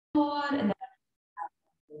and then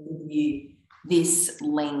I'll give you this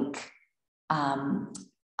link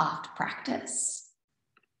after practice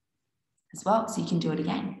as well, so you can do it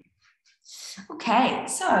again. Okay,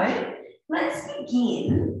 so let's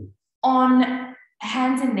begin on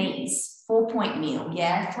hands and knees, 4-point meal.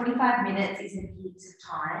 Yeah, 45 minutes is a bit of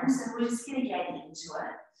time, so we're just going to get into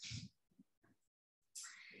it.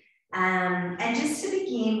 And just to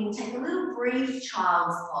begin, we'll take a little brief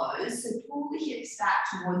child's pose. So pull the hips back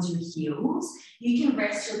towards your heels. You can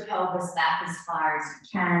rest your pelvis back as far as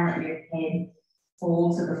you can. Let your head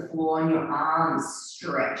fall to the floor and your arms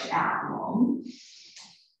stretch out long.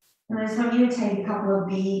 And I just want you to take a couple of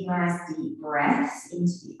big, nice, deep breaths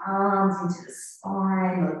into the arms, into the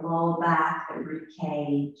spine, the lower back, the rib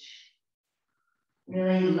cage.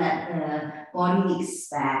 Really let the body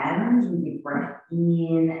expand with your breath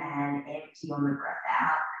in and empty on the breath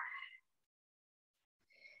out.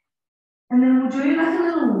 And then we'll do like a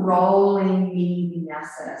little rolling mini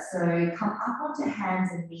vinyasa. So come up onto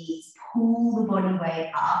hands and knees, pull the body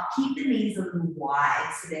weight up, keep the knees a little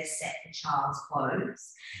wide so they're set for child's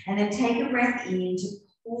pose. And then take a breath in to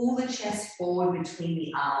pull the chest forward between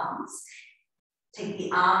the arms. Take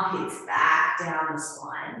the armpits back down the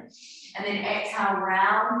spine. And then exhale,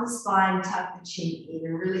 round the spine, tuck the chin in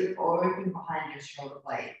and really open behind your shoulder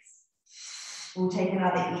blades. We'll take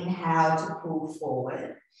another inhale to pull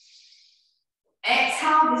forward.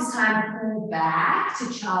 Exhale, this time pull back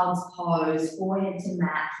to child's pose, forehead to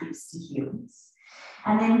mat, hips to heels.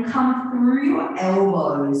 And then come through your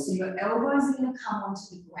elbows. So your elbows are going to come onto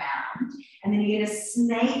the ground. And then you're going to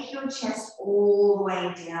snake your chest all the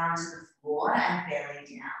way down to the floor and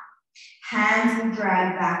belly down. Hands will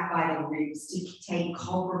drag back by the ribs to take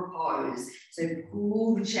cobra pose. So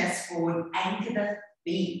pull the chest forward, anchor the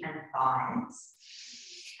feet and thighs.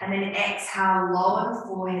 And then exhale, lower the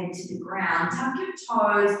forehead to the ground. Tuck your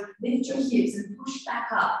toes, lift your hips and push back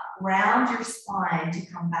up. Round your spine to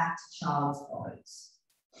come back to child's pose.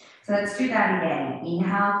 So let's do that again.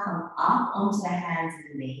 Inhale, come up onto the hands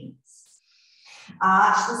and the knees.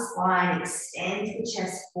 Arch the spine, extend the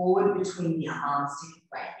chest forward between the arms, take a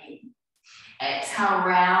breath in. Exhale,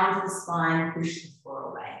 round the spine, push the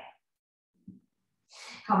floor away.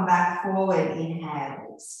 Come back forward,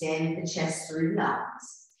 inhale, extend the chest through the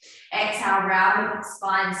arms. Exhale, round the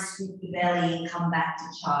spine, scoop the belly, come back to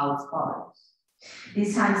child's pose.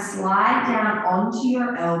 This time, slide down onto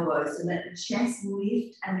your elbows so let the chest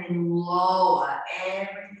lift and then lower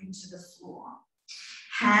everything to the floor.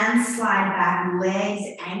 Hands slide back, legs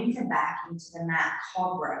anchor back into the mat,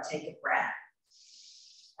 cobra, take a breath.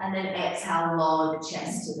 And then exhale, lower the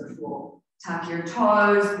chest to the floor. Tuck your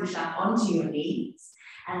toes, push up onto your knees.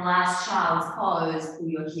 And last child's pose, pull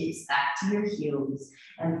your hips back to your heels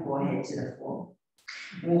and forehead to the floor.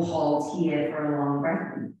 We'll hold here for a long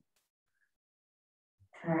breath in.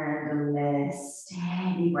 And a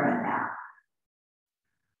steady breath out.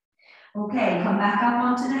 Okay, come back up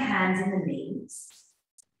onto the hands and the knees.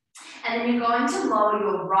 And then you're going to lower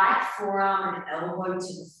your right forearm and elbow to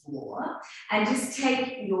the floor. And just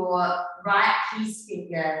take your right peace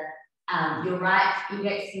finger, your right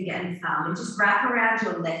index finger and thumb, and just wrap around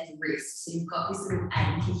your left wrist. So you've got this little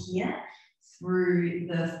anchor here through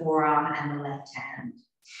the forearm and the left hand.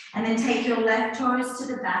 And then take your left toes to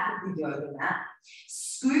the back of the yoga mat.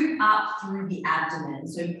 Scoop up through the abdomen.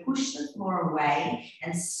 So push the floor away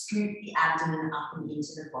and scoop the abdomen up and into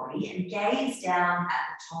the body and gaze down at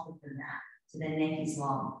the top of the mat so the neck is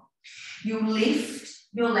long. You'll lift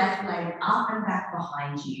your left leg up and back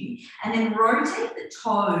behind you and then rotate the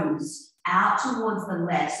toes out towards the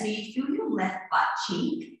left. So you feel your left butt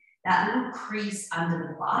cheek, that little crease under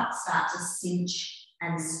the butt, start to cinch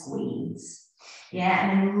and squeeze.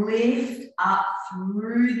 Yeah, and then lift up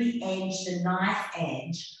through the edge, the knife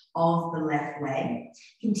edge of the left leg.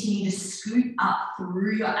 Continue to scoot up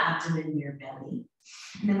through your abdomen and your belly.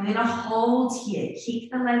 And then we're going to hold here,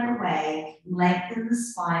 kick the leg away, lengthen the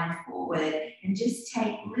spine forward, and just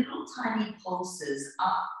take little tiny pulses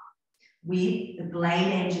up with the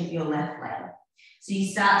blade edge of your left leg. So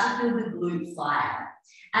you start to feel the glute fire.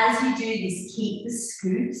 As you do this, keep the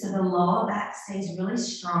scoop so the lower back stays really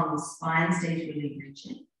strong, the spine stays really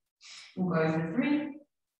rigid. We'll go for 3,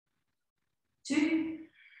 2,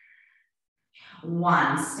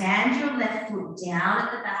 1. Stand your left foot down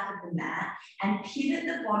at the back of the mat and pivot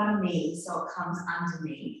the bottom knee so it comes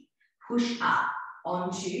underneath. Push up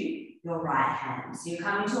onto your right hand. So you're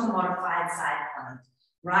coming to a modified side plank.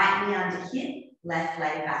 Right knee under hip, left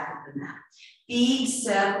leg back of the mat. Big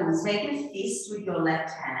circles. Make a fist with your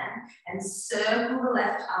left hand and circle the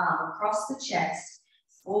left arm across the chest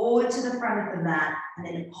forward to the front of the mat, and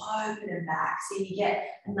then open and back. So you get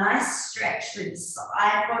a nice stretch through the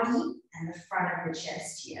side body and the front of the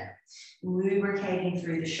chest here, lubricating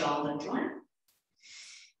through the shoulder joint.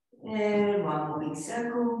 And one more big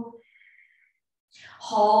circle.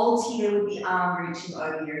 Hold here with the arm reaching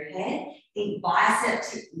over your head. Think bicep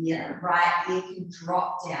to ear, right ear can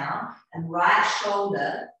drop down, and right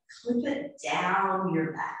shoulder, clip it down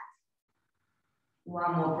your back.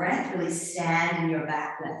 One more breath, really stand in your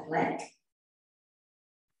back left leg.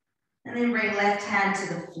 And then bring left hand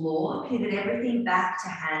to the floor, pivot everything back to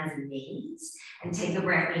hands and knees, and take a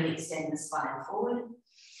breath in, extend the spine forward.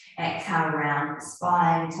 Exhale, round the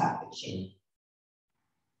spine, tuck the chin.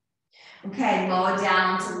 Okay, lower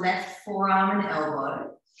down onto left forearm and elbow.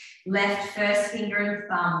 Left first finger and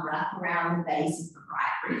thumb wrap around the base of the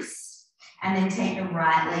right wrist, and then take the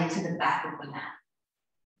right leg to the back of the mat.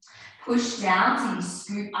 Push down so you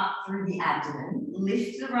scoop up through the abdomen,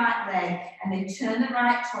 lift the right leg, and then turn the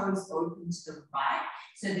right toes open to the right,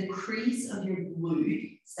 so the crease of your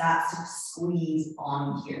glute starts to squeeze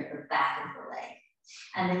on here at the back of the leg.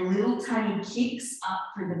 And then little tiny kicks up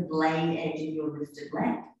through the blade edge of your lifted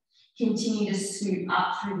leg. Continue to scoop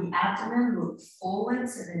up through the abdomen, look forward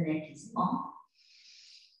so the neck is long.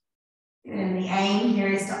 And the aim here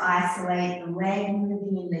is to isolate the leg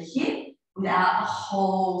moving in the hip without the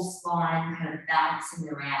whole spine kind of bouncing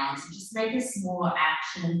around. So just make a smaller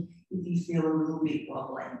action if you feel a little bit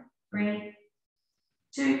wobbly. 3,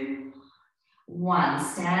 2, 1.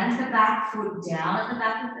 Stand the back foot down at the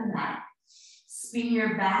back of the mat. Spin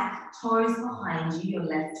your back toes behind you, your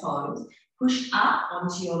left toes. Push up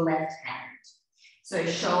onto your left hand. So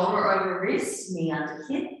shoulder over wrist, knee under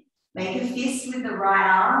hip. Make a fist with the right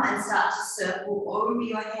arm and start to circle over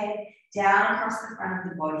your head, down across the front of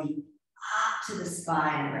the body, up to the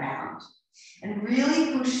spine around. And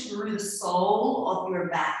really push through the sole of your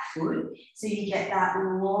back foot so you get that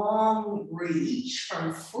long reach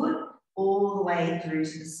from foot all the way through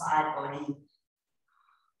to the side body.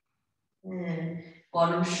 And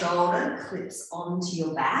bottom shoulder clips onto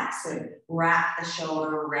your back, so wrap the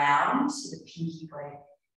shoulder around to the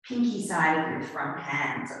pinky side of your front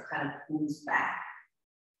hand, so it kind of pulls back.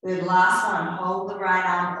 Good, last one, hold the right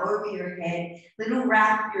arm over your head, little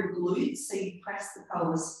wrap your glutes, so you press the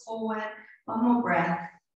pelvis forward. One more breath.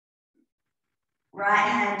 Right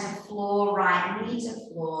hand to floor, right knee to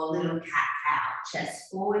floor, little cat-cow,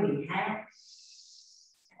 chest forward, inhale.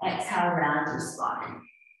 Exhale, round your spine.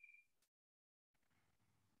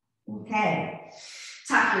 Okay,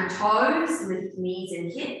 tuck your toes, lift knees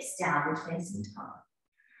and hips, downward facing dog.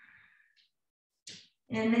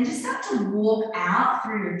 And then just start to walk out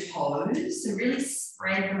through your toes. So really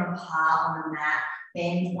spread them apart on the mat,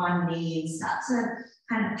 bend one knee and start to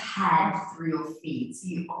kind of pad through your feet. So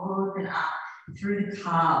you open up through the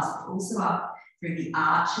calves, but also up through the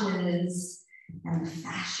arches and the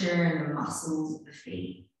fascia and the muscles of the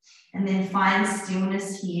feet. And then find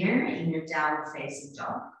stillness here in your downward facing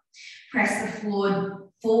dog. Press the floor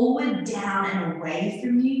forward, down and away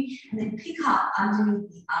from you, and then pick up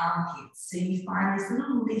underneath the armpits. So you find this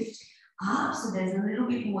little lift up, so there's a little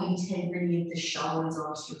bit more integrity of the shoulders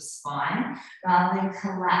onto your spine, rather than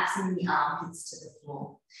collapsing the armpits to the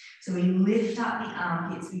floor. So we lift up the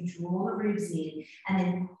armpits, we draw the ribs in, and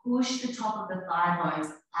then push the top of the thigh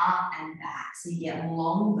bones up and back, so you get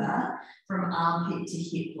longer from armpit to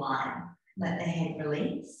hip line. Let the head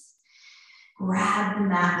release. Grab the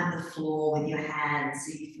mat with the floor with your hands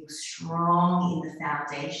so you feel strong in the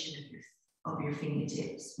foundation of your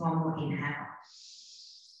fingertips. One more inhale.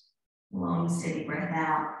 Long, steady breath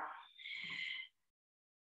out.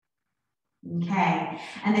 Okay,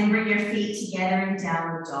 and then bring your feet together in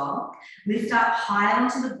downward dog. Lift up high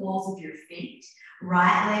onto the balls of your feet.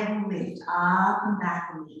 Right leg will lift up and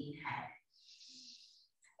back on the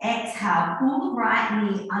inhale. Exhale, pull the right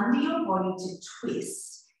knee under your body to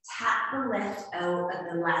twist. Tap the left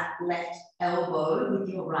elbow with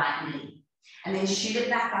your right knee. And then shoot it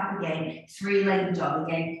back up again, three-legged dog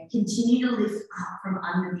again. Continue to lift up from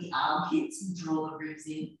under the armpits and draw the ribs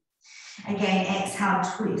in. Again, exhale,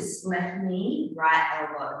 twist. Left knee, right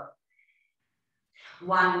elbow.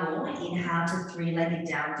 One more, inhale to three-legged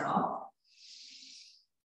down dog.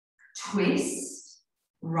 Twist,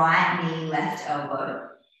 right knee, left elbow.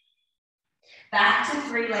 Back to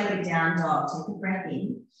three-legged down dog. Take a breath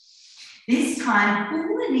in. This time,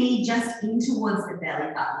 pull the knee just in towards the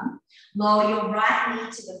belly button. Lower your right knee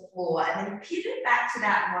to the floor and then pivot back to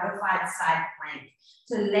that modified side plank.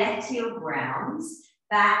 So left heel grounds,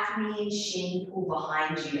 back knee and shin pull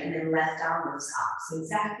behind you, and then left arm lifts up. So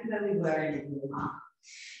exactly where we were in the warm up.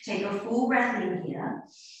 Take a full breath in here.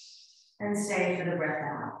 And stay for the breath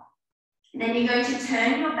out. And then you're going to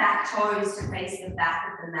turn your back toes to face the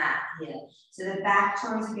back of the mat here. So the back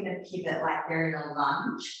toes are going to pivot like they're in a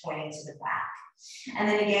lunge, pointing to the back. And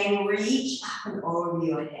then again, reach up and over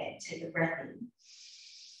your head. Take a breath in.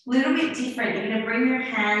 A little bit different. You're going to bring your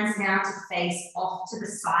hands now to face off to the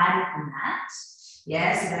side of the mat.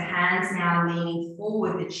 Yeah, so the hands now leaning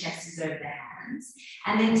forward, the chest is over the hands.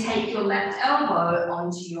 And then take your left elbow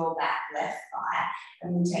onto your back left thigh.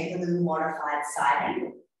 And then take a little modified side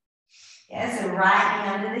angle. Yeah, so right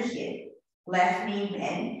knee under the hip, left knee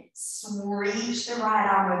bend, reach the right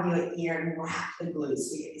arm over your ear and wrap the glutes.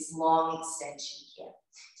 So you get this long extension here.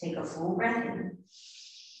 Take a full breath in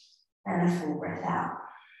and a full breath out.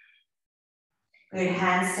 Good,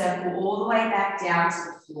 hands circle all the way back down to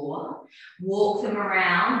the floor. Walk them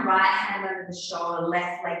around, right hand over the shoulder,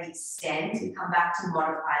 left leg extend. We come back to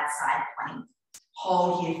modified side plank.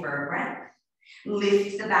 Hold here for a breath.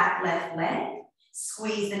 Lift the back left leg.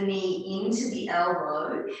 Squeeze the knee into the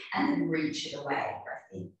elbow and then reach it away.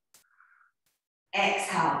 Breath in.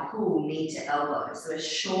 Exhale, pull knee to elbow. So we're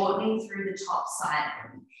shortening through the top side.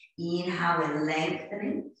 Inhale, we're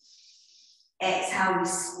lengthening. Exhale, we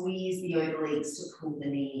squeeze the obliques to pull the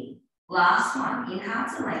knee in. Last one, inhale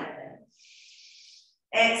to lengthen.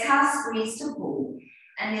 Exhale, squeeze to pull.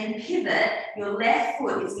 And then pivot, your left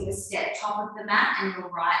foot is going to step top of the mat and your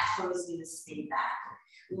right toe is going to spin back.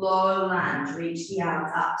 Low lunge, reach the arms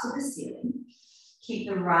up to the ceiling. Keep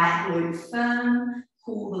the right glute firm,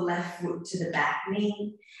 pull the left foot to the back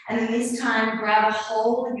knee. And then this time, grab a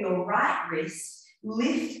hold of your right wrist,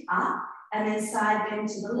 lift up, and then side bend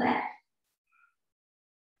to the left.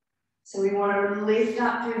 So we want to lift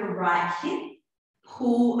up through the right hip,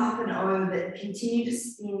 pull up and over, continue to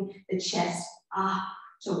spin the chest up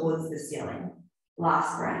towards the ceiling.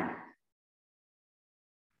 Last breath.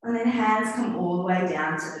 And then hands come all the way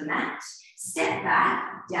down to the mat. Step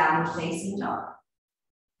back, downward facing dog.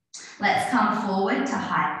 Let's come forward to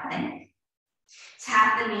high plank.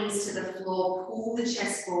 Tap the knees to the floor, pull the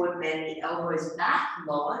chest forward, bend the elbows back,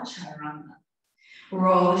 lower, chaturanga.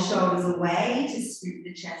 Roll the shoulders away to scoop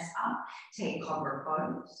the chest up. Take cobra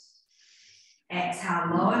pose.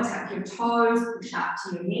 Exhale, lower, tuck your toes, push up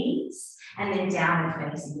to your knees, and then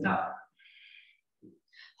downward facing dog.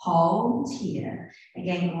 Hold here.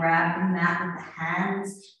 Again, grab the mat with the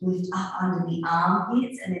hands, lift up under the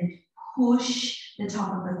armpits, and then push the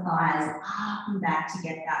top of the thighs up and back to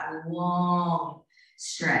get that long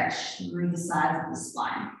stretch through the sides of the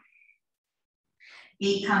spine.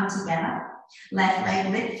 Feet come together. Left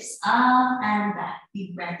leg lifts up and back.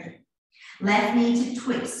 Big breath in. Left knee to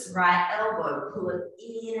twist. Right elbow, pull it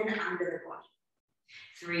in and under the body.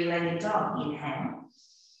 Three-legged dog. Inhale.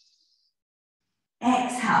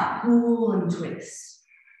 Exhale, pull and twist.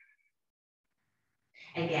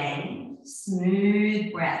 Again,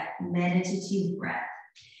 smooth breath, meditative breath.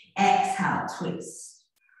 Exhale, twist.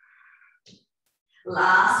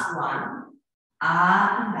 Last one,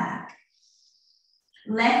 up and back.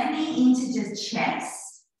 Left knee into the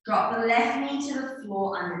chest. Drop the left knee to the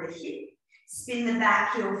floor under the hip. Spin the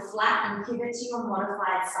back heel flat and pivot to your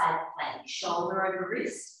modified side plank. Shoulder over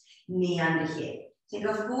wrist, knee under hip. Take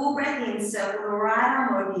a full breath in, circle the right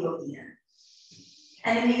arm over your ear.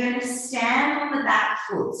 And then you're going to stand on the back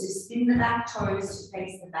foot. So spin the back toes to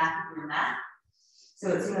face the back of your mat. So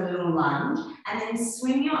it's in a little lunge. And then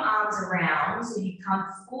swing your arms around so you come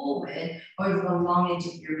forward over the long edge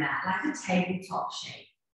of your mat, like a tabletop shape.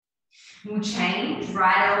 We'll change,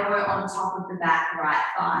 right elbow on top of the back right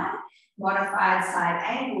thigh. Modified side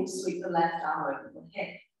angle, sweep the left arm over the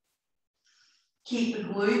head. Keep the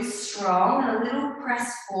glutes strong and a little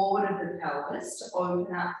press forward of the pelvis to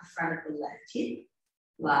open up the front of the left hip.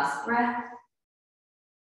 Last breath.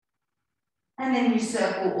 And then you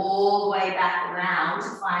circle all the way back around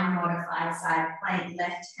to find modified side plank.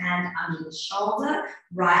 Left hand under the shoulder,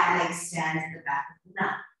 right leg stands at the back of the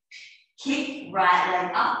mat. Kick right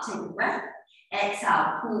leg up, take a breath.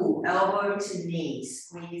 Exhale, pull, elbow to knee,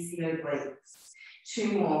 squeeze the obliques.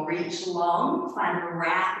 Two more, reach long, find the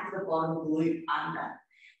wrap of the bottom glute under.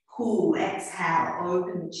 Pull, exhale,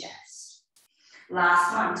 open the chest.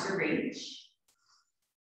 Last one to reach.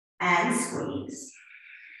 And squeeze.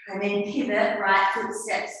 And then pivot, right foot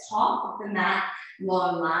steps top of the mat,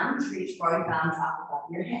 low lunge, reach both arms up above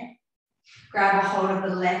your head. Grab a hold of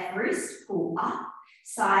the left wrist, pull up,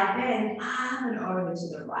 side bend, up and over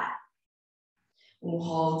to the right. We'll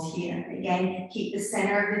hold here. Again, keep the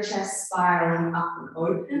center of the chest spiraling up and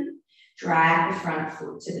open. Drag the front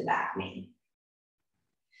foot to the back knee.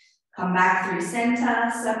 Come back through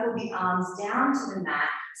center, circle the arms down to the mat,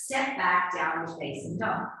 step back, downward facing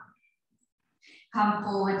dog. Come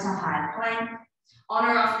forward to high plank.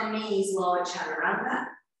 Honor off the knees, lower chaturanga.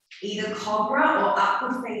 Either cobra or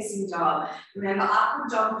upward facing dog. Remember, upward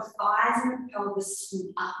dog, the thighs and the pelvis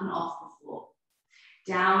scoot up and off the floor.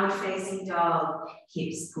 Downward facing dog,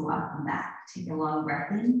 hips pull up and back. Take a long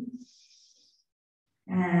breath in.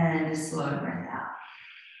 And a slow breath out.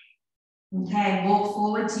 Okay, walk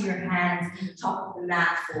forward to your hands, top of the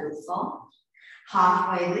mat, forward fold.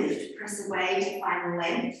 Halfway lift, press away to find the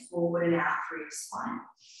length, forward and out through your spine.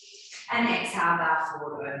 And exhale, bow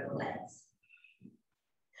forward over the legs.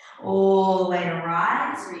 All the way to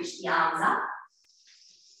rise, reach the arms up.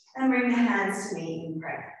 And bring the hands to meet in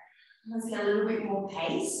prayer. Let's get a little bit more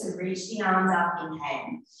pace, so reach the arms up,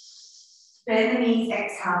 inhale. Bend the knees,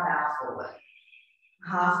 exhale, bow forward.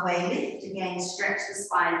 Halfway lift, again, stretch the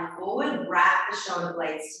spine forward, wrap the shoulder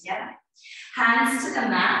blades together. Hands to the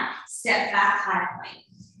mat, step back, high plank.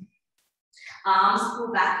 Arms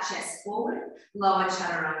pull back, chest forward, lower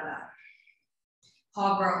chaturanga.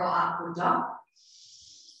 Cobra or upward dog.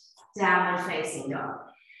 Downward facing dog.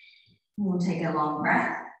 We'll take a long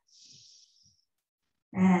breath.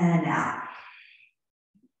 And out.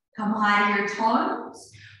 Come high to your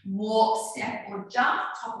toes. Walk, step, or jump,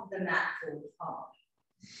 top of the mat, forward fold.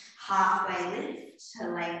 Halfway lift to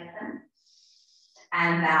lengthen.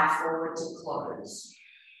 And bow forward to close.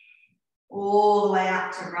 All the way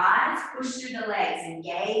up to rise. Push through the legs.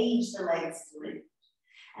 Engage the legs to lift.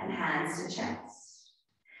 And hands to chest.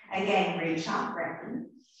 Again, reach up, breath in.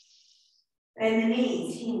 Bend the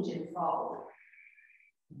knees, hinge and fold.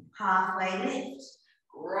 Halfway lift.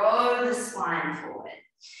 Grow the spine forward.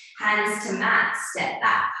 Hands to mat, step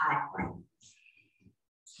back, high plank.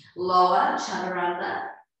 Lower, chaturanga.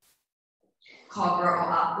 Cobra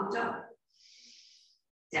or upward dog.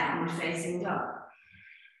 Downward facing dog.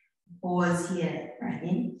 Pause here, breath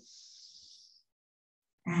in.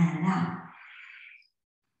 And out.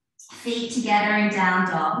 Feet together in down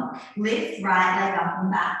dog. Lift right leg up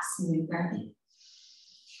and back, smooth breath in.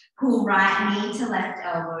 Pull right knee to left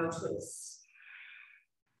elbow, twist.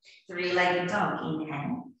 Three-legged dog,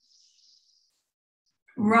 inhale.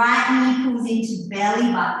 Right knee pulls into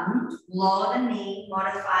belly button, lower the knee,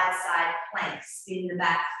 modified side plank. Spin the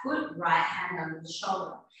back foot, right hand under the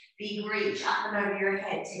shoulder. Big reach up and over your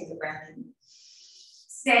head, take a breath in.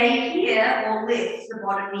 Stay here or lift the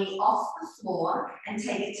bottom knee off the floor and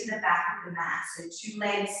take it to the back of the mat. So 2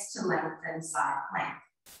 legs to lengthen, side plank.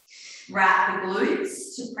 Wrap the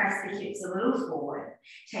glutes to press the hips a little forward.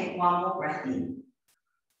 Take one more breath in.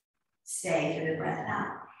 Stay for the breath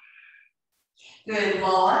out. Good,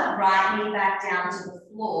 lower, right knee back down to the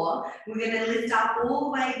floor. We're going to lift up all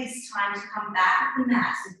the way this time to come back of the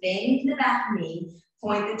mat. So bend the back knee,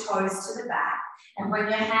 point the toes to the back, and bring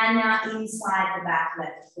your hand now inside the back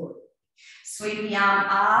left foot. Sweep the arm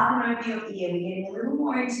up and over your ear. We're getting a little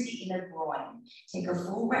more into the inner groin. Take a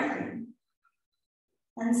full breath in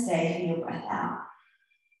and stay for your breath out.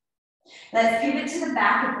 Let's pivot to the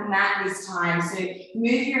back of the mat this time. So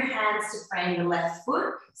move your hands to frame the left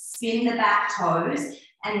foot, spin the back toes,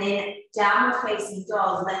 and then downward facing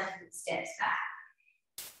dog, left foot steps back.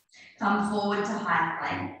 Come forward to high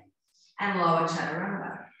plank and lower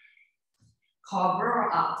chaturanga. Cobra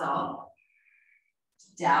or up dog,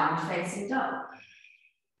 downward facing dog.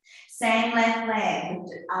 Same left leg,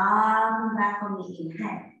 lift it up and back on the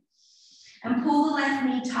inhale. And pull the left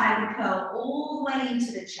knee, tiger curl all the way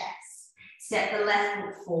into the chest. Step the left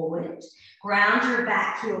foot forward, ground your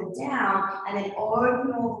back heel down, and then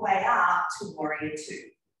open all the way up to warrior 2.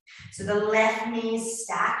 So the left knee is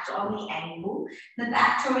stacked on the ankle. The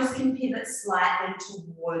back toes can pivot slightly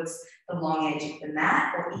towards the long edge of the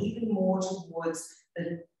mat, or even more towards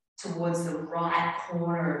the right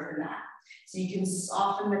corner of the mat. So you can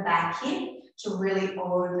soften the back hip to really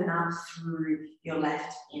open up through your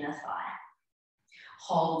left inner thigh.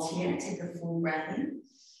 Hold here, take a full breath in.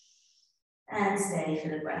 And stay for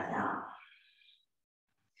the breath out.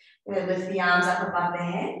 We're going to lift the arms up above the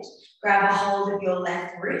head. Grab a hold of your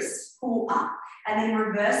left wrist, pull up, and then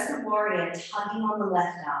reverse the warrior, tugging on the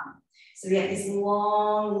left arm. So we get this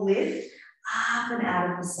long lift up and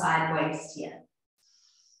out of the side waist here.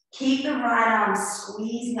 Keep the right arm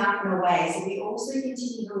squeezing up and away. So we also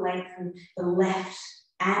continue to lengthen the left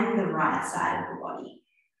and the right side of the body.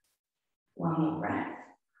 One more breath.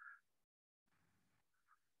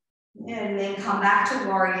 And then come back to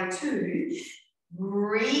warrior 2.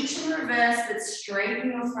 Reach and reverse, but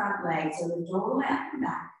straighten your front leg. So lift all the way up and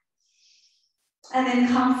back. And then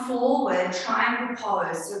come forward, triangle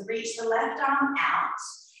pose. So reach the left arm out.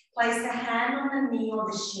 Place the hand on the knee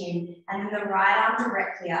or the shin, and then the right arm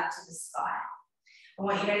directly up to the sky. I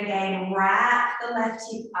want you to again wrap the left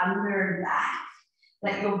hip under and back.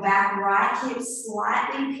 Let your back right hip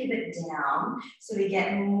slightly pivot down so we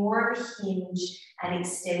get more of a hinge and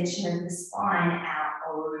extension of the spine out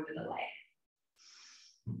over the leg.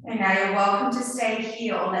 And now you're welcome to stay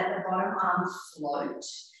here or let the bottom arm float.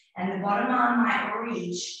 And the bottom arm might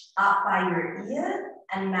reach up by your ear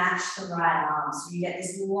and match the right arm. So you get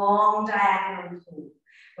this long diagonal pull.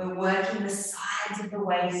 We're working the sides of the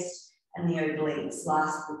waist and the obliques.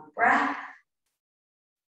 Last big breath.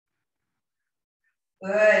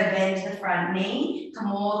 Good, bend the front knee,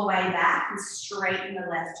 come all the way back and straighten the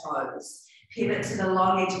left toes. Pivot to the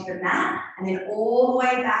long edge of the mat and then all the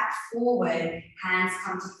way back forward, hands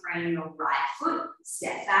come to frame your right foot,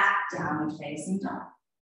 step back, downward facing dog.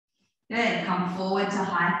 Good, come forward to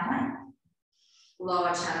high plank. Lower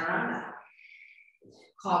chaturanga.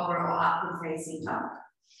 Cobra or upward facing dog.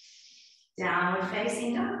 Downward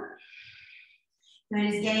facing dog.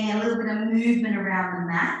 Good, just getting a little bit of movement around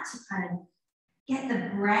the mat to kind of get the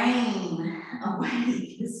brain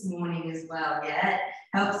awake this morning as well, yeah? It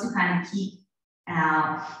helps to kind of keep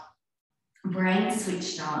our brain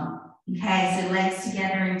switched on. Okay, so legs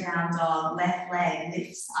together in down dog, left leg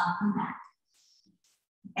lifts up and back.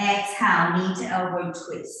 Exhale, knee to elbow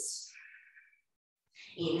twist.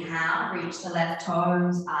 Inhale, reach the left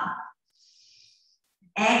toes up.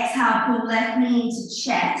 Exhale, pull left knee into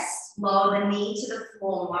chest. Lower the knee to the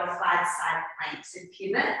floor, modified side plank. So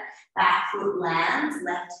pivot, back foot lands,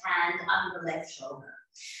 left hand under the left shoulder.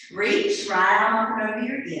 Reach, right arm up and over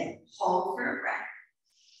your ear. Hold for a breath.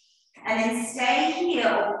 And then stay here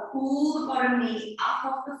or pull the bottom knee up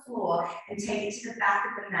off the floor and take it to the back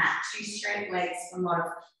of the mat. Two straight legs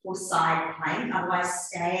for side plank. Otherwise,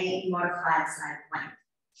 stay in modified side plank.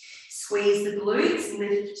 Squeeze the glutes,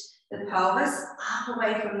 lift the pelvis up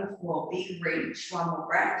away from the floor. Big reach, one more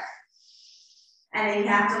breath. And then you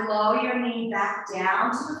have to lower your knee back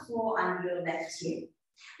down to the floor under your left hip.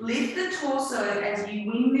 Lift the torso as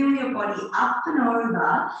you windmill your body up and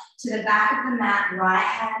over to the back of the mat. Right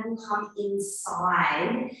hand will come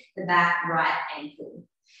inside the back right ankle.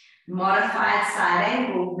 Modified side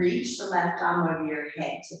angle, reach the left arm over your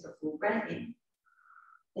head. Take a full breath in.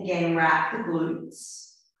 Again, wrap the glutes.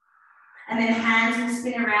 And then hands will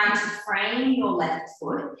spin around to frame your left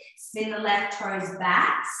foot. Spin the left toes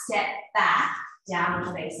back, step back,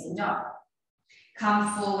 downward facing dog.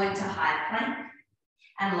 Come forward to high plank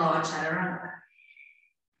and lower chaturanga.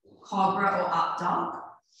 Cobra or up dog.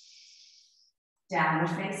 Downward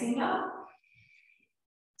facing dog.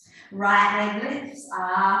 Right leg lifts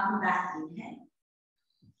up and back, inhale.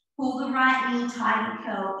 Pull the right knee, tighten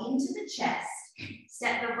curl into the chest.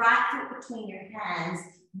 Step the right foot between your hands.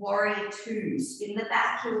 Warrior two. Spin the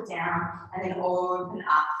back heel down and then open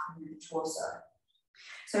up through the torso.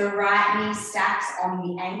 So right knee stacks on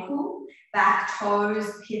the ankle, back toes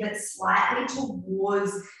pivot slightly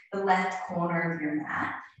towards the left corner of your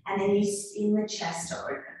mat, and then you spin the chest to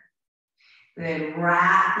open. Good,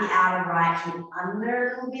 wrap the outer right hip under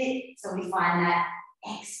a little bit, so we find that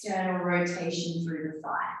external rotation through the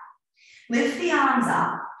thigh. Lift the arms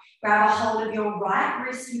up, grab a hold of your right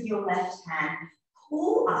wrist with your left hand,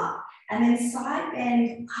 pull up, and then side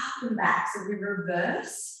bend up and back, so we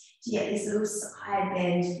reverse to get this little side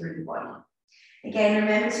bend through the body. Again,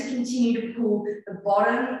 remember to continue to pull the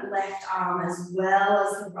bottom left arm as well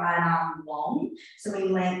as the right arm long, so we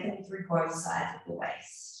lengthen through both sides of the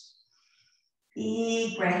waist.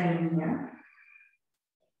 Big breath in here,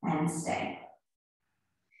 and stay.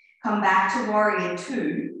 Come back to warrior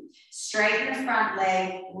two, straighten the front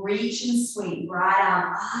leg, reach and sweep, right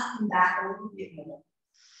arm up and back a little bit more.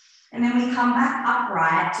 And then we come back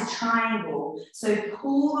upright to triangle. So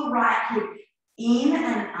pull the right hip in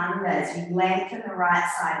and under as you lengthen the right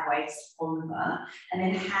side waist over. And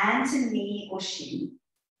then hand to knee or shin.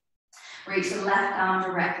 Reach the left arm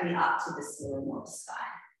directly up to the ceiling or the sky.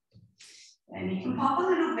 And you can pop a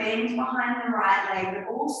little bend behind the right leg,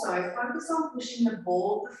 but also focus on pushing the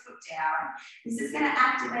ball of the foot down. This is going to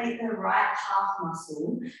activate the right calf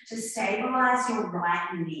muscle to stabilize your right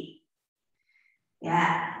knee.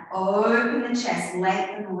 Yeah, open the chest,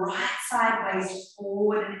 lengthen right side waist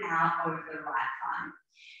forward and out over the right thigh.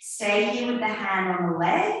 Stay here with the hand on the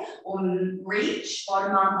leg or reach,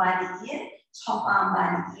 bottom arm by the ear, top arm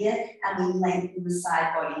by the ear, and we lengthen the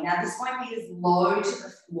side body. Now this won't be as low to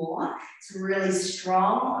the floor. It's really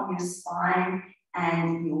strong on your spine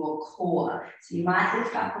and your core. So you might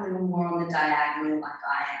lift up a little more on the diagonal like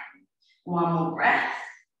I am. One more breath.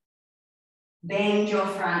 Bend your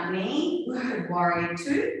front knee, good, warrior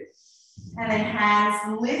two. And then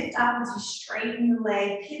hands lift up as you straighten the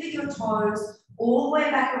leg, pivot your toes all the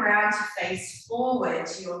way back around to face forward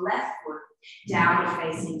to your left foot, downward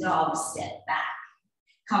facing dog, step back.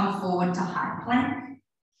 Come forward to high plank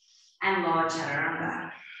and lower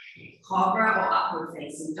chaturanga. Cobra or upward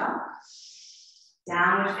facing dog.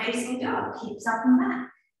 Downward facing dog, hips up and back.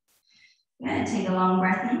 Good, take a long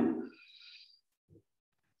breath in.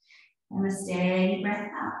 And a steady breath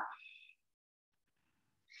out.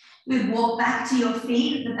 Good, walk back to your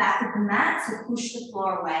feet at the back of the mat, so push the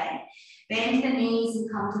floor away. Bend the knees and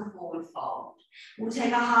come to forward fold. We'll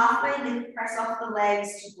take a halfway lift, press off the legs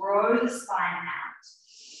to grow the spine out.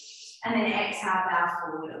 And then exhale, bow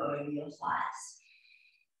forward over your thighs.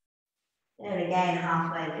 There again,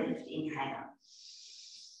 halfway lift, inhale.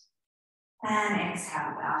 And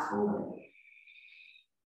exhale, bow forward.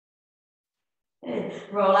 Good.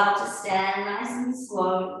 Roll up to stand nice and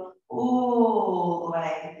slow, all the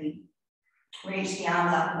way. Reach the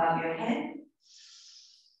arms up above your head.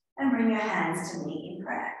 And bring your hands to meet in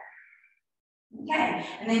prayer. Okay,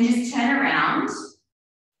 and then just turn around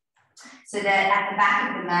so that at the back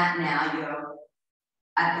of the mat now, you're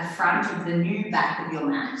at the front of the new back of your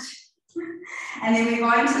mat. And then we're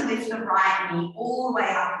going to lift the right knee all the way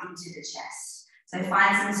up into the chest. So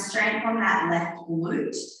find some strength on that left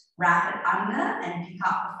glute, wrap it under and pick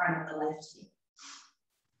up the front of the left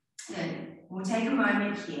hip. Good. We'll take a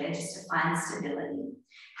moment here just to find stability.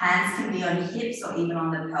 Hands can be on hips or even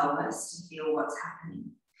on the pelvis to feel what's happening.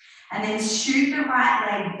 And then shoot the right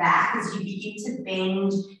leg back as you begin to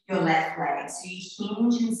bend your left leg. So you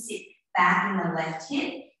hinge and sit back in the left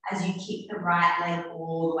hip as you kick the right leg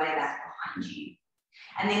all the way back behind you.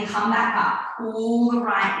 And then come back up, pull the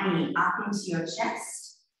right knee up into your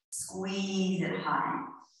chest, squeeze it high.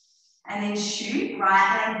 And then shoot,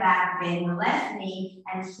 right leg back, bend the left knee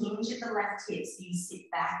and hinge at the left hip so you sit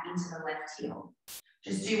back into the left heel.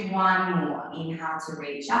 Just do one more. Inhale to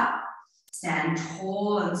reach up, stand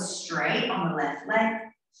tall and straight on the left leg,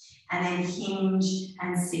 and then hinge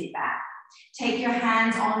and sit back. Take your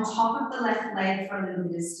hands on top of the left leg for a little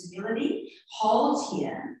bit of stability. Hold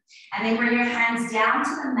here, and then bring your hands down to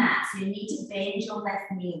the mat. So you need to bend your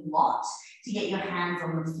left knee a lot to get your hands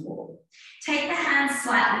on the floor. Take the hands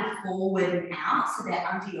slightly forward and out so they're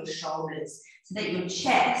under your shoulders, so that your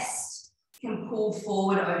chest can pull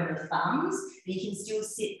forward over the thumbs, but you can still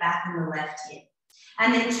sit back in the left hip.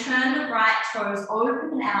 And then turn the right toes open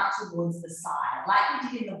and out towards the side,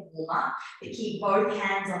 like we did in the warm-up, but keep both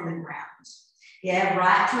hands on the ground. Yeah,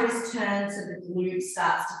 right toes turn so the glute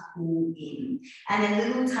starts to pull in. And then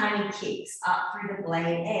little tiny kicks up through the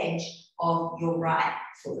blade edge of your right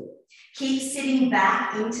foot. Keep sitting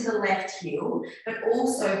back into the left heel, but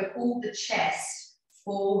also pull the chest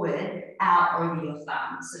forward out over your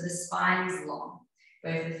thumb. So the spine is long.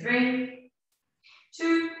 Go for 3,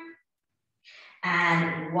 2,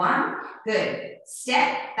 and 1. Good.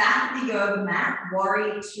 Step back of the yoga mat,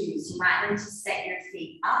 warrior 2. So you might need to set your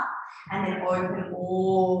feet up and then open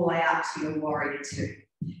all the way up to your warrior 2.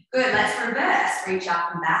 Good. Let's reverse. Reach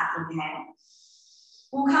up and back. Inhale.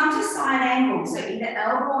 We'll come to side angle. So either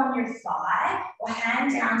elbow on your thigh or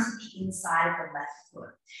hand down to the inside of the left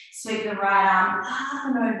foot. Sweep the right arm up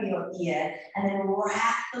and over your ear and then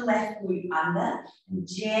wrap the left glute under and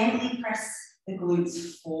gently press the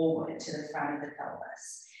glutes forward to the front of the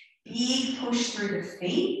pelvis. Big push through the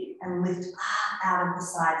feet and lift up out of the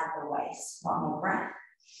sides of the waist. One more breath.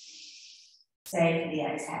 Save for the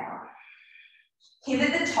exhale.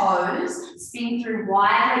 Pivot the toes, spin through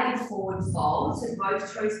wide-legged forward fold, so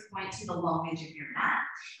both toes point to the long edge of your mat.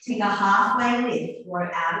 Take a halfway lift, grow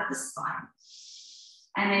out of the spine.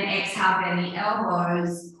 And then exhale, bend the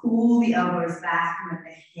elbows, pull the elbows back and let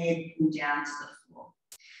the head pull down to the floor.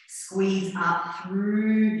 Squeeze up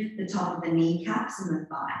through the top of the kneecaps and the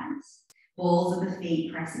thighs. Balls of the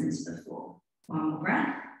feet press into the floor. One more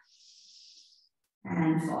breath.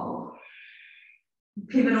 And fold.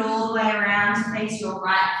 Pivot all the way around to face your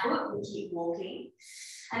right foot. We keep walking.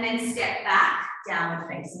 And then step back, downward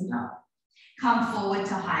facing dog. Come forward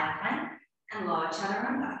to high plank and lower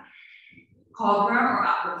chaturanga. Cobra or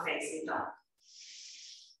upward facing dog.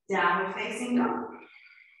 Downward facing dog.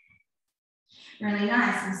 Really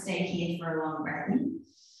nice, and stay here for a long breath in.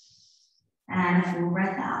 And a full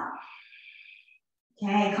breath out.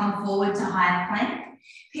 Okay, come forward to high plank.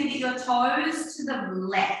 Pivot your toes to the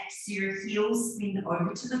left, so your heels spin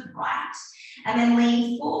over to the right. And then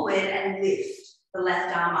lean forward and lift the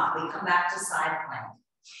left arm up. We come back to side plank.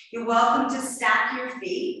 You're welcome to stack your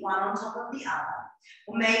feet, one on top of the other.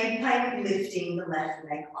 Or maybe play with lifting the left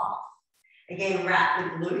leg off. Again,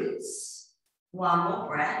 wrap the glutes. One more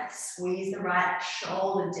breath. Squeeze the right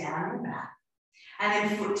shoulder down and back. And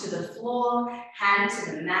then foot to the floor, hand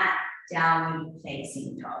to the mat, downward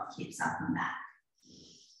facing dog, hips up and back.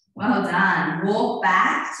 Well done. Walk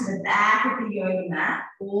back to the back of the yoga mat,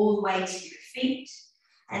 all the way to your feet,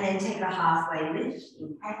 and then take a halfway lift.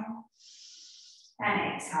 Inhale,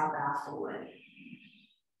 and exhale, bow forward.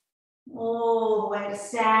 All the way to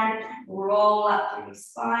stand, roll up through your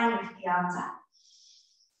spine, lift the arms up,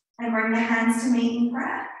 and bring the hands to meet in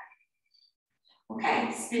prayer.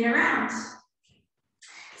 Okay, spin around.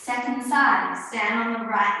 Second side, stand on the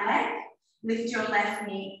right leg, lift your left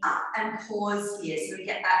knee up and pause here. So we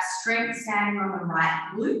get that strength standing on the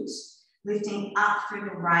right glute, lifting up through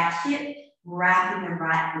the right hip, wrapping the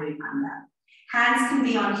right glute under. Hands can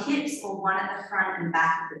be on hips or one at the front and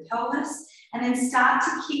back of the pelvis, and then start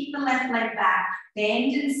to kick the left leg back,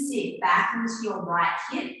 bend and sit back into your right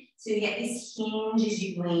hip, so you get this hinge as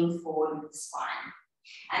you lean forward with the spine.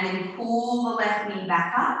 And then pull the left knee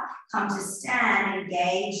back up, come to stand,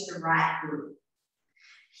 engage the right glute.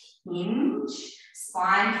 Hinge,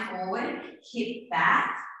 spine forward, hip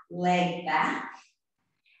back, leg back,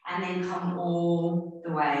 and then come all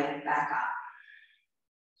the way back up.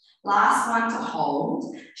 Last one to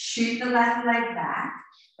hold, shoot the left leg back,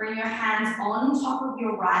 bring your hands on top of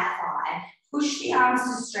your right thigh, push the arms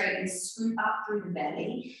to straighten, scoop up through the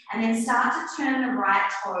belly, and then start to turn the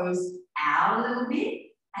right toes out a little bit,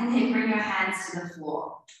 and then bring your hands to the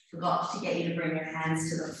floor. Forgot to get you to bring your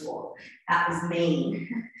hands to the floor. That was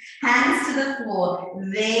mean. Hands to the floor,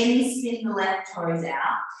 then spin the left toes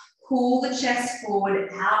out. Pull the chest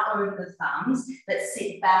forward out over the thumbs, but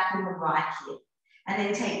sit back in the right hip. And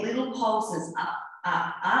then take little pulses up,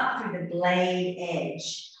 up, up through the blade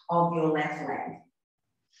edge of your left leg.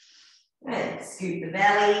 Good. Scoop the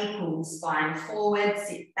belly, pull the spine forward,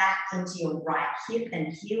 sit back into your right hip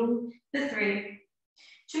and heel for 3,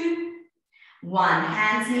 2, 1.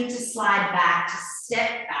 Hands need to slide back to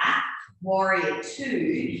step back. Warrior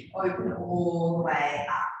 2, open all the way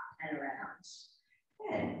up and around.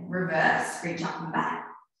 Good. Reverse, reach up and back.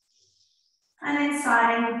 And then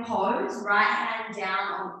side angle pose, right hand down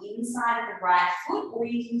on the inside of the right foot, or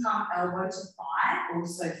you can come elbow to thigh,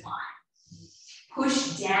 also fine.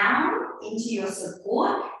 Push down into your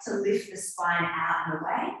support to lift the spine out and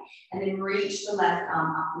away, and then reach the left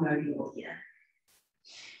arm up and over your ear.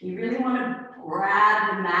 You really want to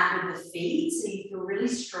grab the mat with the feet so you feel really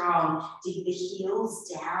strong. Dig the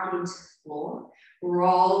heels down into the floor,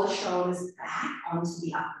 roll the shoulders back onto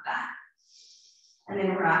the upper back. And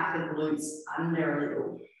then wrap the glutes under a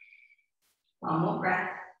little. One more breath.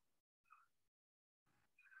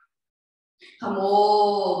 Come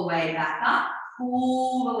all the way back up.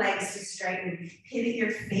 Pull the legs to straighten. Pivot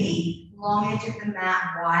your feet. Long edge of the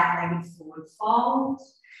mat, wide-legged forward fold.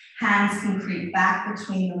 Hands can creep back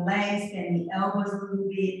between the legs, bend the elbows a little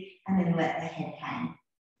bit, and then let the head hang.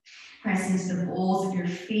 Press into the balls of your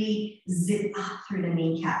feet. Zip up through the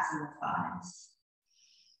kneecaps and the thighs.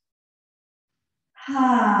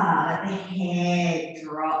 Let the head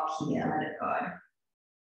drop here, let it go.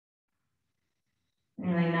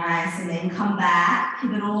 Really nice, and then come back,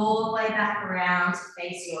 pivot all the way back around to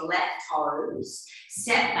face your left toes.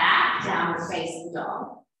 Step back, downward facing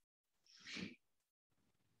dog.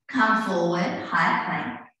 Come forward, high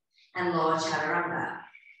plank, and lower chaturanga.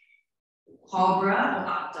 Cobra or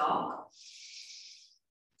up dog,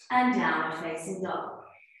 and downward facing dog.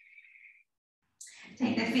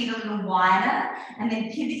 Take the feet a little wider and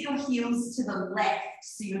then pivot your heels to the left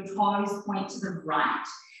so your toes point to the right.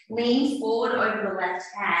 Lean forward over the left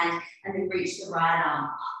hand and then reach the right arm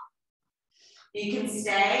up. You can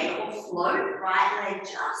stay or float, right leg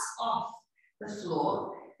just off the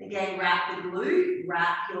floor. Again, wrap the glute,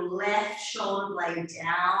 wrap your left shoulder blade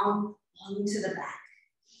down onto the back,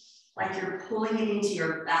 like you're pulling it into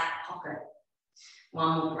your back pocket.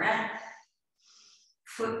 One more breath.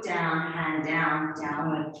 Foot down, hand down,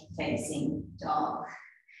 downward facing dog.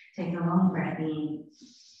 Take a long breath in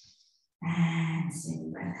and steady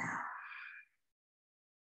breath out.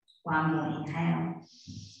 One more inhale.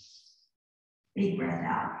 Big breath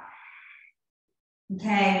out.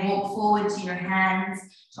 Okay, walk forward to your hands,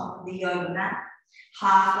 top of the yoga mat.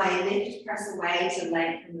 Halfway lift, press away to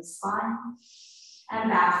lengthen the spine.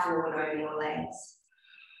 And bow forward over your legs.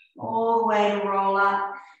 All the way to roll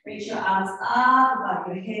up. Reach your arms up above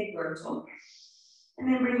your head, grow tall.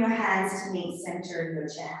 And then bring your hands to meet center of your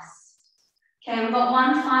chest. Okay, we've got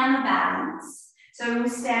one final balance. So we'll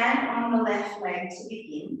stand on the left leg to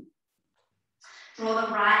begin. Draw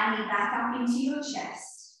the right knee back up into your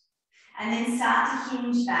chest. And then start to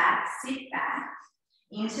hinge back, sit back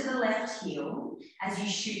into the left heel as you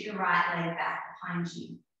shoot the right leg back behind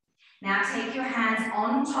you. Now take your hands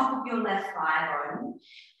on top of your left thigh bone.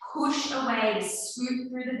 push away to scoop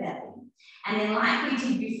through the belly. And then like we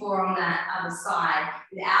did before on that other side,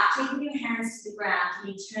 without taking your hands to the ground,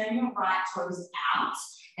 can you turn your right toes out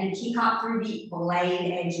and kick up through the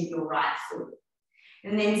blade edge of your right foot.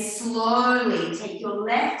 And then slowly take your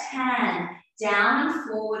left hand down and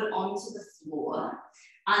forward onto the floor,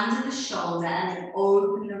 under the shoulder, and then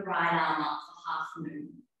open the right arm up for half moon.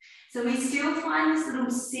 So we still find this little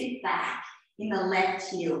sit back in the left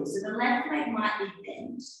heel. So the left leg might be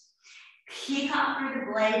bent. Kick up through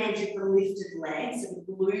the blade edge of the lifted leg, so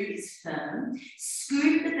the glute is firm.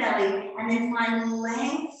 Scoop the belly, and then find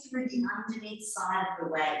length through the underneath side of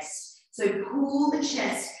the waist. So pull the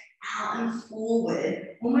chest out and forward,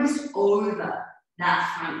 almost over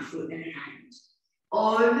that front foot and hand.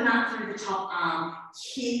 Open up through the top arm,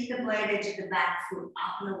 kick the blade edge of the back foot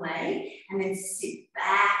up and away, and then sit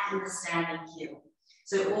back in the standing heel.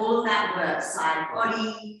 So all of that work, side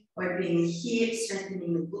body, opening the hips,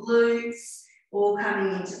 strengthening the glutes, all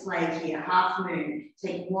coming into play here. Half moon.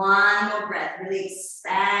 Take one more breath, really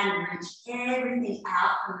expand, reach everything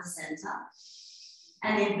out from the center.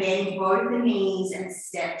 And then bend both the knees and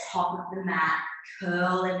step top of the mat,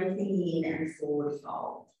 curl everything in and forward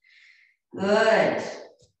fold. Good.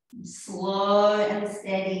 Slow and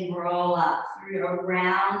steady roll up through a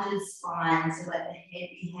rounded spine. So let the head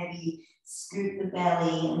be heavy. Scoop the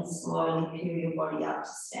belly and slowly peel your body up to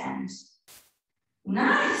stand.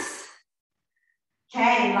 Nice.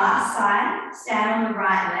 Okay, last side. Stand on the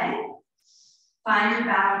right leg. Find your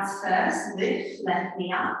balance first. Lift left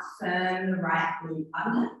knee up. Firm the right glute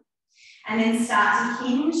under. And then start to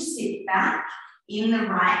hinge, sit back in the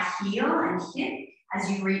right heel and hip as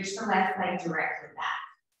you reach the left leg directly back.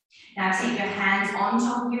 Now take your hands on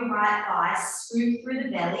top of your right thigh, scoop through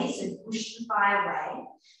the belly, so push the thigh away.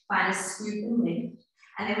 Find a scoop and lift.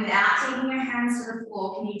 And then without taking your hands to the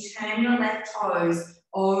floor, can you turn your left toes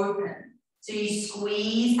open? So you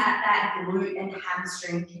squeeze at that glute and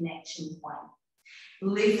hamstring connection point.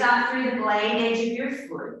 Lift up through the blade edge of your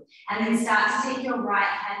foot, and then start to take your right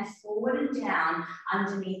hand forward and down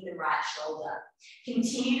underneath the right shoulder.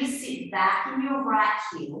 Continue to sit back in your right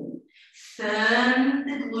heel. Firm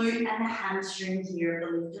the glute and the hamstring here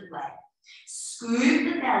of the lifted leg.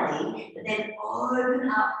 Scoop the belly, but then open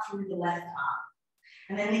up through the left arm.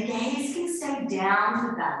 And then the gaze can stay down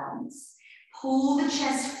for balance. Pull the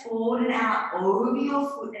chest forward and out over your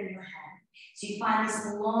foot and your hand. So you find this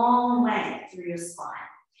long length through your spine.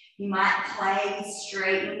 You might play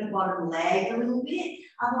straighten the bottom leg a little bit.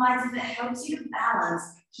 Otherwise, if it helps you to balance,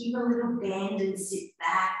 keep a little bend and sit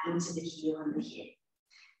back into the heel and the hip.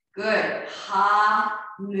 Good. Half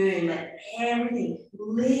moon. Let everything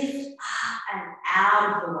lift up and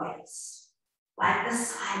out of the waist. Like the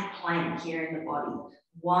side plank here in the body.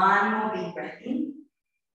 One more big breath in.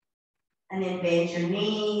 And then bend your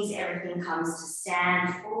knees. Everything comes to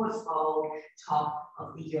stand, forward fold, top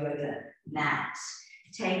of the yoga mat.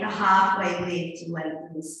 Take a halfway lift to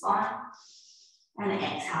lengthen the spine. And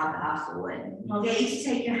exhale, bow forward. I'll get you to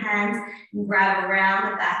take your hands and grab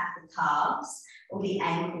around the back of the calves, or the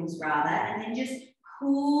ankles rather, and then just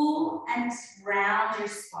pull and round your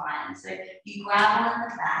spine. So you grab on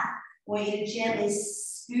the back. I want you to gently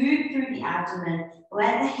scoot through the abdomen,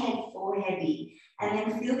 let the head fall heavy, and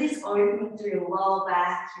then feel this open through your lower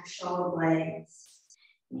back, your shoulder blades.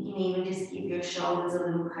 You can even just give your shoulders a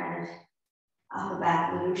little kind of upper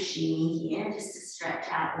back, a little shimmy here, just to stretch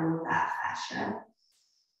out all of that fascia.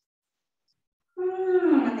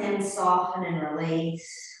 And then soften and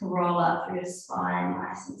release. Roll up through your spine,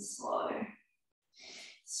 nice and slow.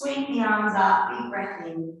 Sweep the arms up, big breath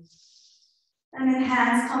in. And then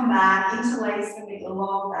hands come back, interlace them with your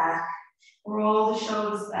lower back. Roll the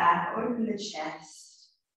shoulders back, open the chest.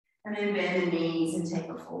 And then bend the knees and take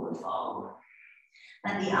a forward fold.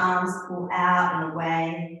 Let the arms pull out and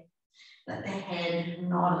away. Let the head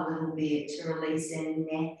nod a little bit to release any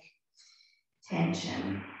neck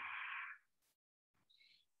tension.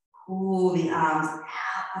 Pull the arms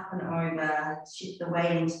out, up and over. Shift the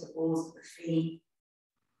weight into the balls of the feet.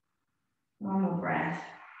 One more breath.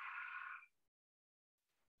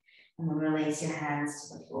 And then release your hands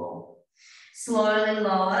to the floor. Slowly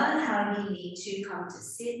lower, however you need to, come to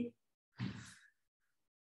sit.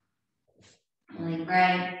 Really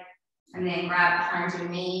great. And then grab behind your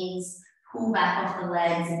knees, pull back off the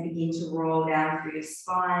legs and begin to roll down through your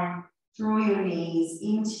spine. Draw your knees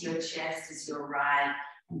into your chest as you ride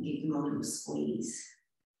and give them a little squeeze.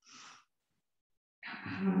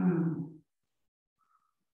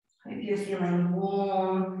 Hope you're feeling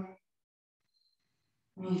warm.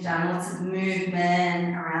 You've done lots of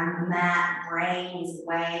movement around the mat, brain is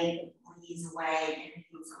awake, the body is awake,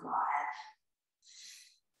 everything's alive.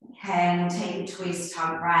 Okay, and we'll take a twist,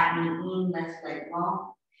 hug right knee in, left leg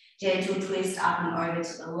long. Gentle twist up and over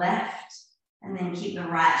to the left. And then keep the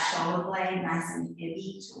right shoulder blade nice and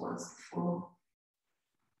heavy towards the floor.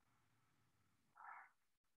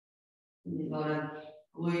 We've got a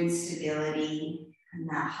glute stability and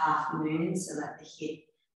that half moon, so let the hip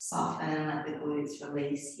soften and let the glutes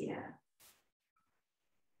release here.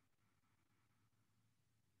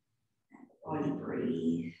 Body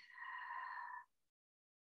breathe.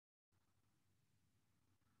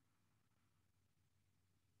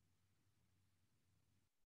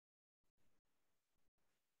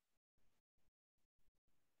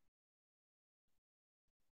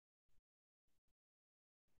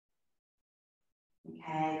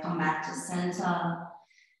 Okay, come back to center.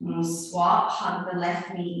 And we'll swap, hug the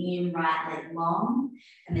left knee in, right leg long,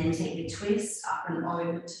 and then take a twist up and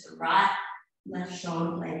over to the right, left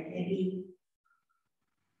shoulder blade heavy.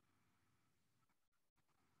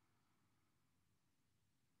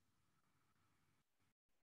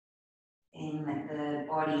 And let the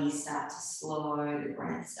body start to slow, the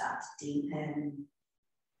breath start to deepen.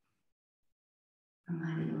 I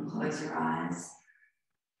might even close your eyes.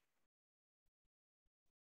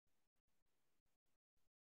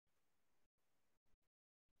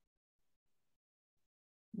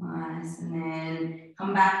 Nice, and then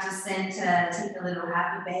come back to center, take a little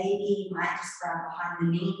happy baby. You might just grab behind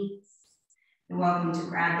the knees. You're welcome to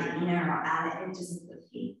grab the inner or outer edges of the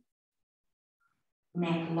feet.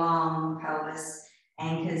 Neck long, pelvis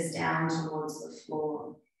anchors down towards the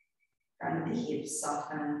floor. Front of the hips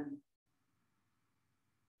soften.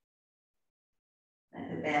 Let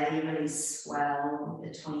the belly really swell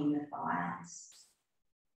between the thighs.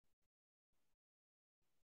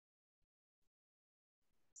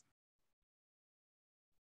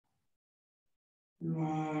 And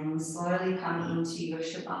then slowly come into your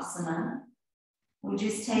Shavasana. We'll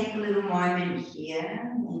just take a little moment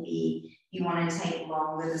here. Maybe you want to take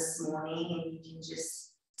longer this morning and you can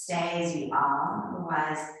just stay as you are.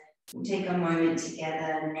 Otherwise, we'll take a moment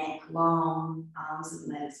together, neck long, arms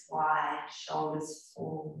and legs wide, shoulders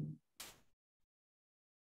full.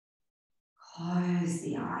 Close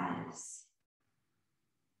the eyes.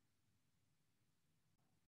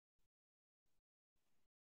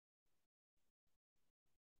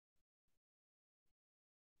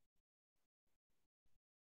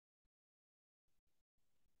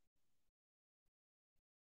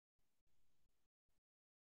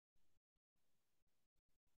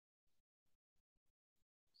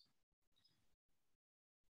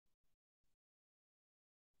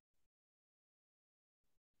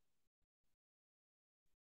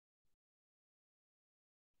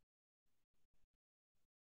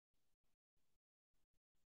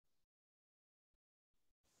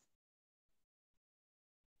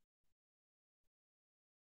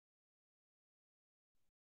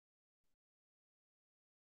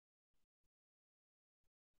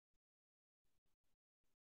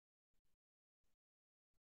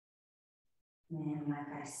 And like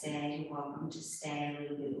I said, you're welcome to stay a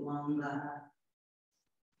little bit longer.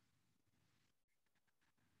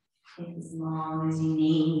 Take as long as you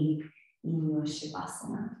need in your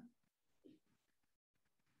Shavasana.